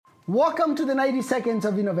Welcome to the 90 Seconds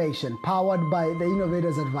of Innovation, powered by the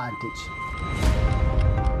Innovator's Advantage.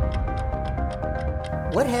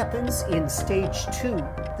 What happens in stage 2,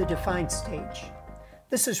 the defined stage?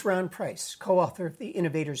 This is Ron Price, co-author of The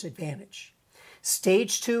Innovator's Advantage.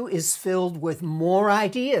 Stage 2 is filled with more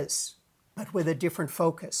ideas, but with a different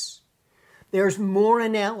focus. There's more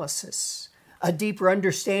analysis, a deeper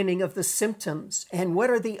understanding of the symptoms and what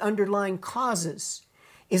are the underlying causes.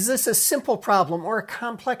 Is this a simple problem or a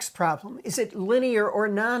complex problem? Is it linear or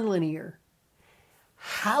nonlinear?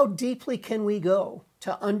 How deeply can we go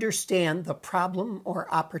to understand the problem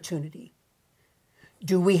or opportunity?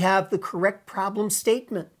 Do we have the correct problem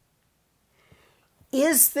statement?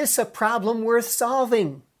 Is this a problem worth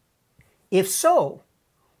solving? If so,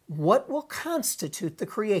 what will constitute the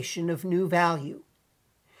creation of new value?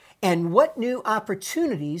 And what new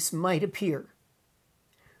opportunities might appear?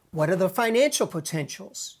 What are the financial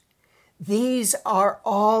potentials? These are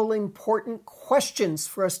all important questions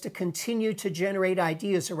for us to continue to generate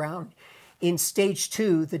ideas around in stage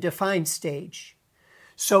 2, the defined stage.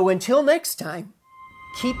 So until next time,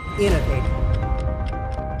 keep innovating.